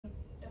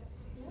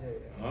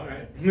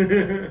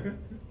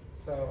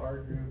So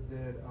our group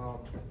did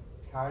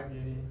KAHI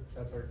Beauty.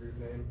 That's our group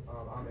name.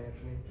 I'm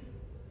Anthony.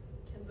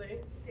 Kenzie.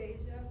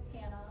 Deja.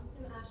 Hannah.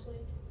 I'm Ashley.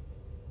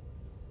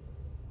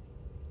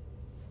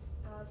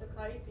 So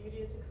KAHI Beauty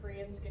is a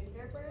Korean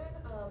skincare brand.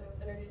 It was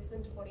introduced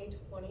in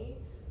 2020.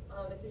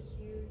 It's a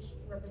huge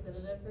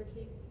representative for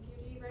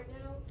beauty right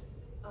now.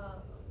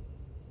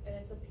 And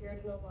it's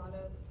appeared in a lot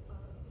of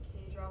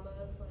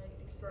K-dramas like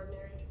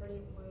Extraordinary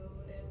Attorney Woo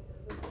and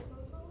Business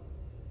Proposal.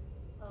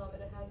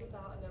 And it has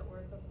about a net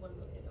worth of $1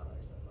 million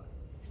so far.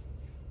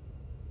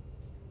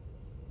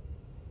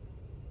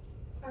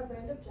 Our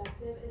brand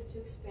objective is to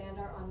expand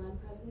our online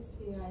presence to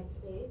the United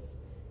States.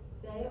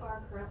 They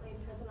are currently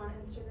present on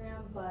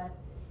Instagram, but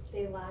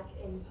they lack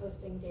in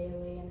posting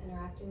daily and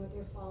interacting with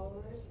their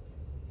followers.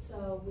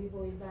 So we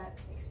believe that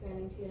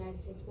expanding to the United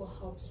States will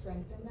help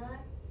strengthen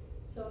that.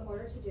 So in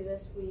order to do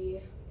this,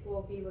 we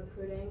will be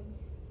recruiting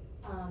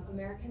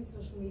American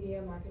social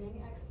media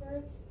marketing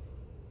experts,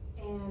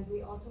 and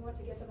we also want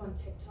to get them on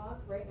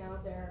TikTok. Right now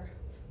their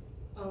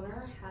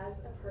owner has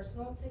a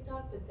personal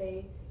TikTok, but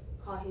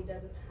KAHI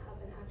doesn't have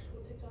an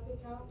actual TikTok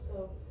account,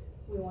 so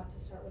we want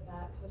to start with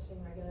that,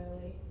 posting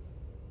regularly.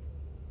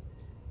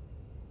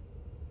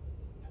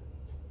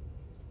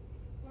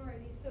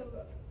 Alrighty,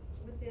 so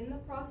within the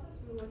process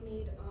we will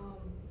need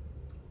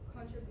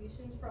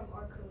contributions from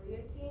our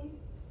Korea team,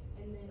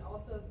 and then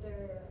also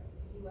their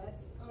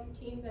US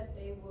team that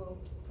they will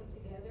put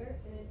together,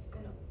 and it's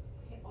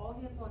an all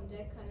hands on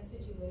deck kind of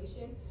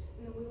situation.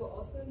 And then we will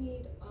also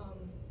need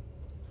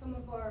some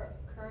of our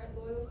current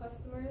loyal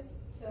customers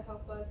to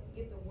help us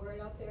get the word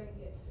out there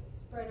and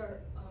spread our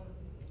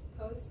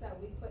posts that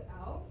we put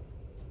out.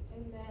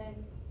 And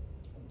then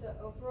the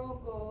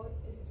overall goal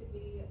is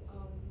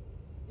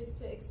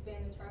to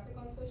expand the traffic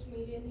on social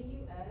media in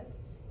the US,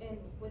 and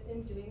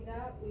within doing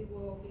that we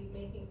will be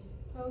making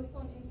posts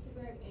on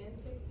Instagram and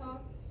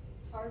TikTok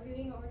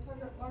targeting our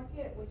target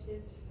market, which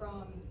is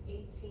from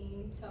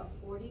 18 to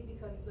 40,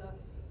 because the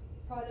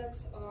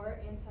products are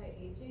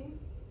anti-aging.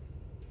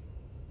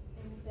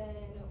 And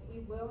then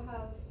we will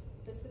have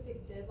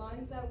specific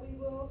deadlines that we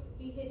will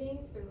be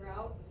hitting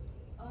throughout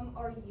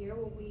our year,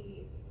 where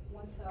we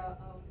want to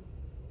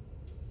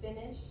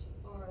finish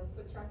our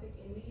foot traffic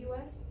in the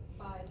US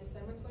by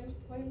December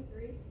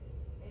 2023,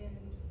 and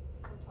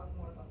we'll talk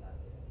more about that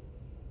later.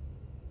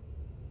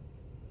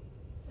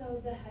 So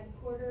the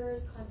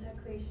headquarters, content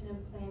creation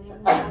and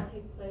planning will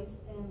take place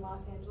in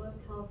Los Angeles,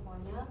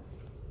 California.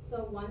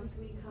 So once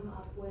we come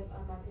up with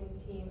our marketing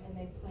team and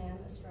they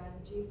plan a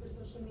strategy for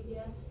social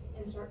media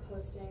and start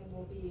posting,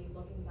 we'll be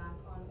looking back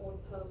on old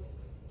posts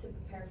to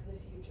prepare for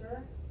the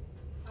future.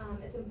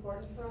 It's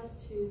important for us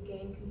to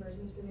gain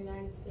conversions from the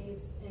United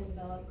States and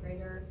develop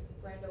greater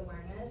brand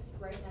awareness.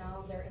 Right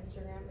now, their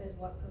Instagram is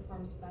what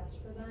performs best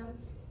for them,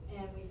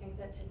 and we think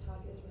that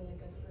TikTok is really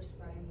good for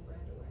spreading the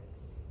brand awareness.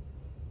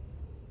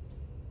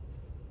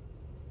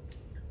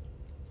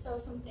 So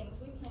some things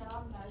we plan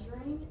on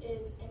measuring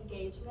is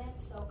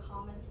engagement, so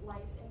comments,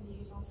 likes, and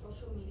views on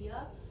social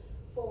media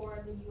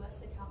for the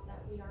US account that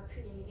we are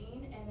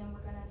creating, and then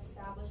we're going to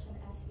establish an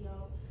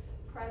SEO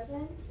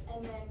presence,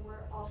 and then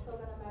we're also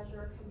going to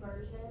measure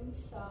conversions,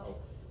 so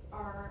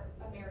our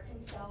American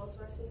sales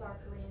versus our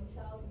Korean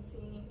sales, and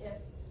seeing if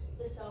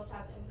the sales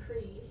have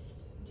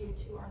increased due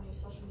to our new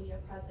social media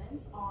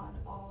presence on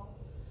all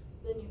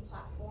the new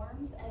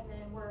platforms. And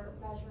then we're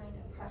measuring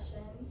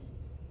impressions,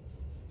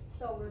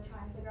 so we're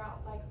trying to figure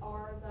out, like,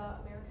 are the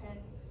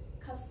American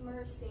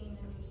customers seeing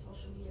the new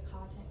social media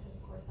content, because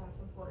of course that's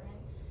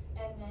important.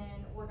 And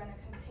then we're going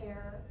to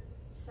compare,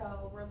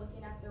 so we're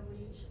looking at the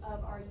reach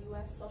of our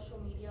US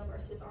social media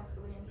versus our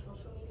Korean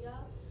social media,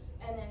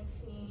 and then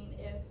seeing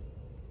if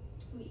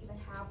we even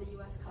have the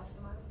US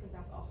customers, because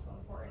that's also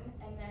important.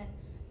 And then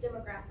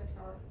demographics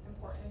are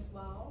important as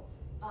well.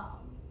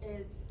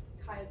 Is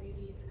KAHI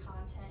Beauty's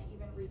content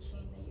even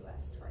reaching the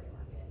US target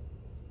market?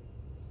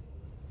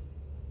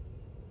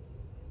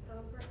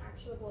 For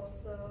actionable,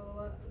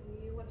 so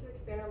we want to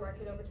expand our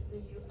market over to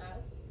the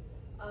US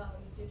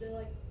due to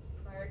like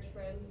prior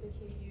trends to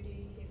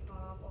K-beauty,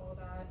 K-pop, all of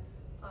that.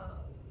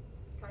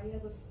 KAHI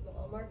has a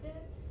small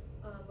market,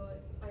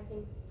 but I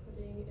think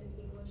putting an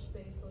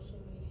English-based social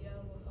media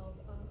will help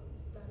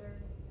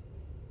better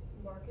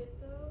market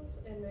those,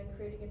 and then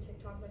creating a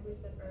TikTok like we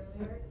said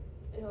earlier,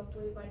 and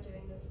hopefully by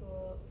doing this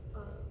we'll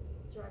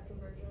drive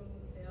conversions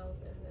and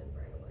sales and then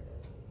brand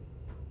awareness.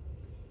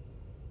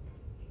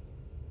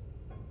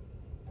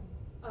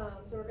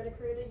 So we're going to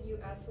create a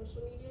US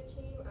social media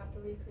team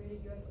after we create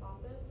a US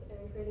office,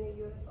 and creating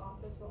a US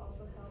office will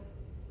also help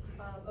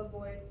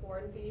avoid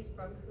foreign fees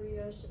from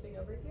Korea shipping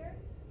over here.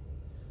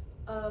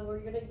 We're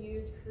going to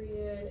use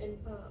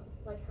Korean,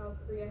 like how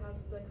Korea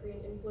has the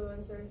Korean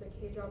influencers and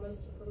K-dramas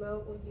to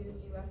promote, we'll use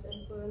US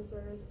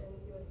influencers and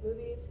US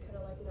movies, kind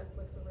of like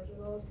Netflix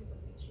originals, because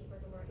it'll be cheaper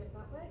to market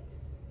that way.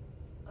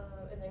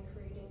 And then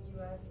creating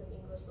US and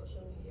English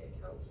social media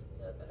accounts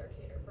to better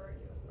cater for our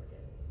US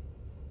market.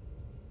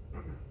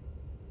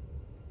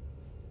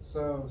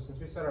 So since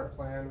we set our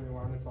plan, we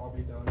wanted it to all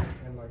be done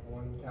in like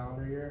one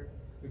calendar year.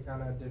 we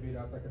kind of divvied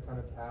up like a ton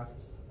of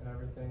tasks and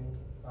everything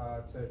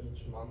to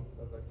each month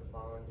of like the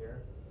following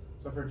year.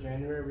 So for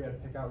January, we had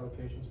to pick out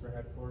locations for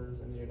headquarters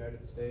in the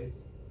United States.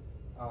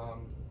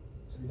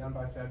 To be done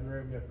by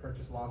February, we had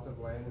purchased lots of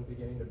land and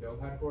beginning to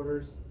build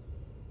headquarters.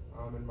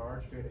 In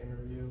March, we had to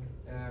interview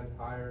and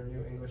hire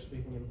new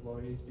English-speaking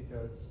employees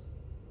because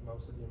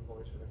most of the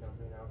employees for the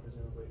company now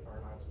presumably are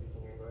not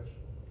speaking English.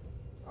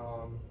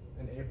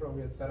 In April,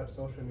 we had set up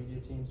social media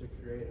teams to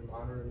create and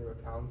monitor new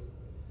accounts,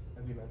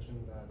 as we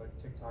mentioned, like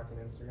TikTok and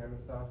Instagram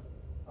and stuff.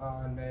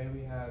 In May,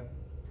 we had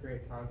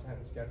create content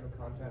and schedule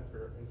content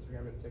for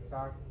Instagram and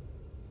TikTok.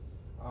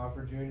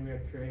 For June, we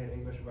had created an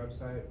English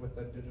website with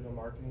a digital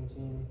marketing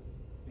team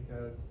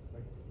because,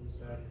 like we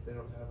said, they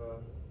don't have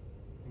a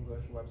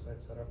English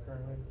website set up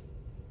currently.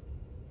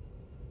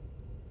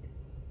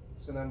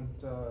 So then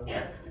to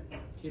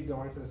keep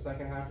going for the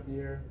second half of the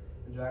year,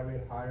 in July we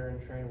had hire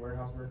and train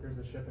warehouse workers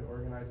to ship and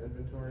organize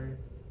inventory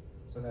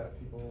so that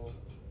people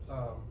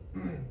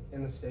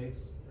in the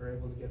States are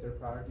able to get their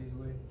product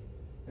easily.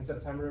 In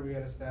September, we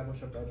had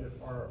established a budget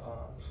for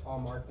all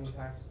marketing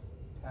tasks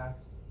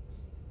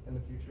in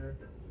the future.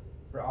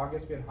 For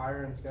August, we had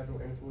hire and schedule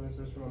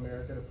influencers from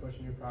America to push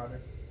new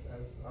products,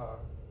 as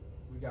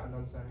we got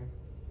done saying,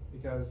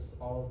 because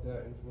all of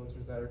the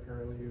influencers that are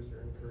currently used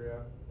are in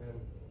Korea, and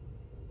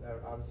that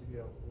would obviously be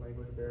a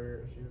language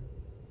barrier issue.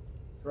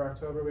 For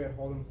October, we had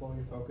hold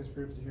employee focus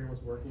groups to hear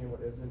what's working and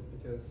what isn't,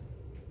 because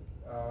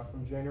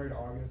from January to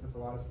August, it's a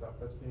lot of stuff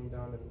that's being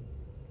done, and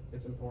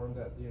it's important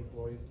that the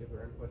employees give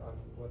their input on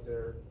what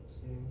they're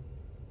seeing.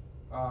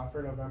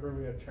 For November,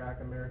 we had track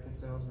American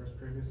sales versus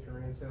previous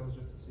Korean sales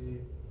just to see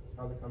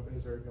how the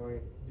companies are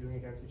doing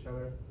against each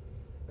other.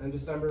 And in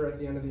December, at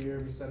the end of the year,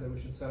 we said that we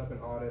should set up an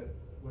audit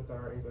with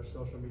our English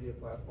social media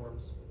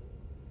platforms.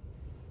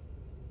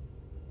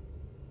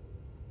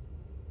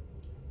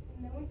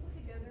 And then we put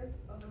together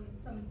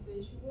some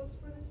visuals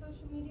for the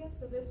social media.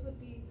 So this would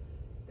be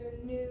their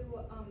new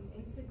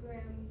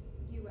Instagram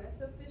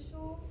US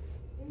official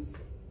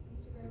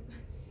Instagram.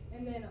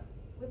 And then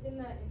within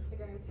that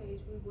Instagram page,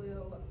 we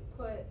will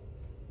put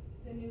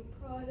the new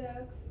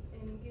products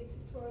and give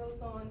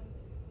tutorials on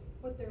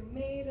what they're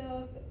made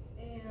of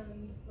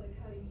and like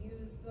how to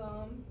use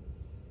them.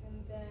 And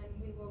then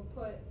we will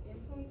put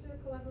influencer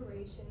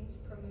collaborations,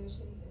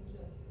 promotions, and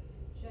just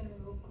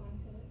general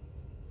content.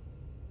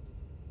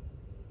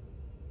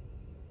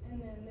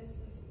 And then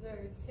this is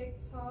their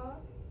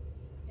TikTok.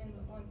 And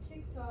on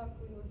TikTok,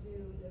 we will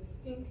do the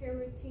skincare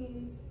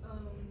routines.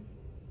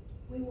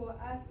 We will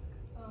ask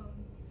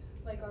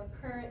like our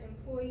current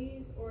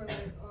employees or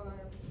like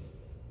our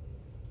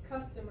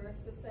customers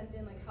to send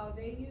in like how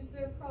they use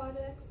their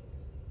products.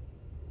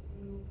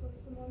 And we will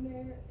post them on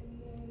there. And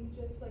then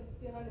just like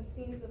behind the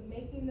scenes of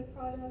making the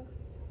products.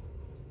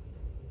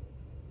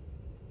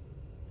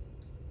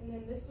 And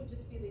then this would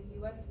just be the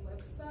US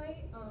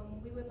website.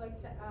 We would like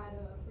to add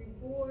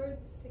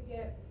rewards to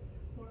get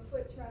more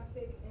foot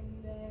traffic,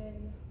 and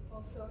then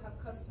also have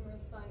customers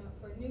sign up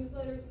for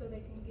newsletters so they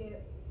can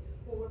get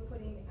what we're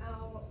putting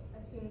out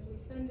as soon as we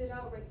send it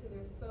out right to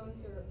their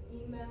phones or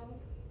email.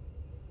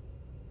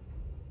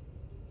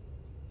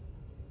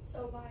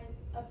 So by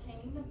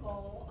obtaining the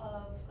goal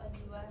of a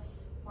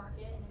U.S.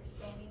 market and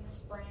expanding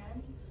this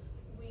brand,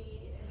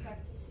 we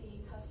expect to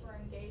see customer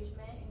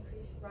engagement,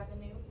 increased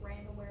revenue,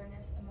 brand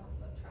awareness, and more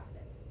foot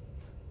traffic.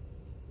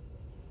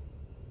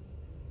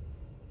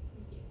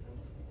 Thank you for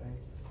listening. Thank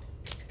you.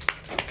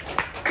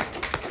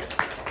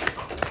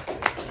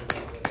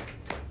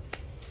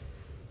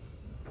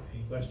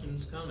 Any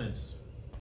questions, comments?